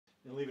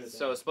And leave it at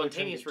So that.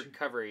 spontaneous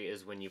recovery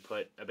is when you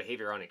put a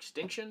behavior on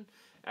extinction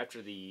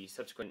after the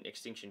subsequent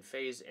extinction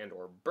phase and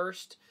or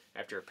burst.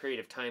 After a period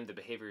of time, the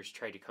behaviors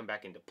try to come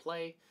back into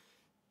play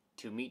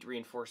to meet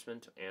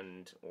reinforcement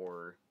and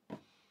or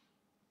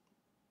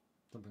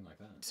something like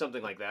that.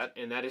 Something like that,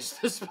 and that is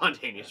the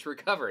spontaneous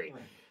recovery.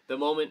 Right. The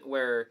moment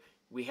where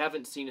we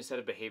haven't seen a set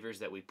of behaviors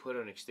that we put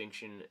on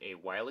extinction a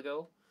while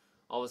ago,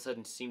 all of a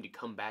sudden seem to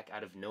come back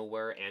out of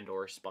nowhere and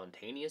or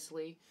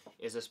spontaneously,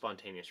 is a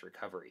spontaneous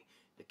recovery.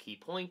 The key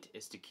point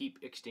is to keep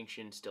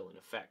extinction still in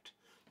effect.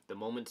 The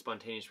moment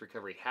spontaneous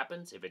recovery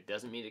happens, if it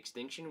doesn't meet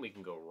extinction, we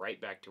can go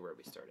right back to where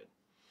we started.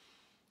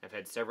 I've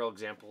had several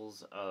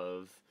examples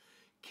of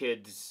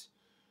kids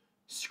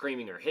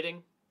screaming or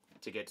hitting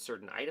to get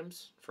certain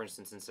items. For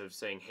instance, instead of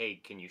saying,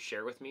 hey, can you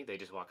share with me, they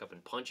just walk up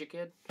and punch a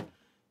kid.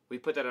 We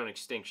put that on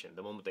extinction.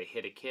 The moment they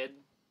hit a kid,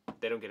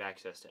 they don't get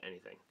access to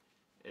anything.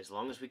 As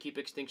long as we keep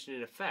extinction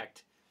in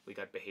effect, we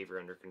got behavior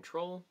under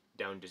control,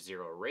 down to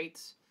 0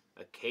 rates.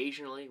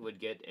 Occasionally would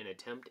get an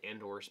attempt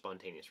and or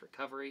spontaneous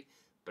recovery,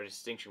 but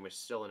extinction was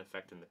still in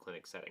effect in the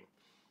clinic setting.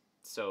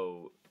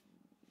 So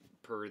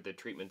per the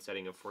treatment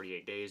setting of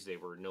 48 days, they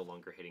were no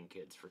longer hitting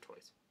kids for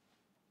toys.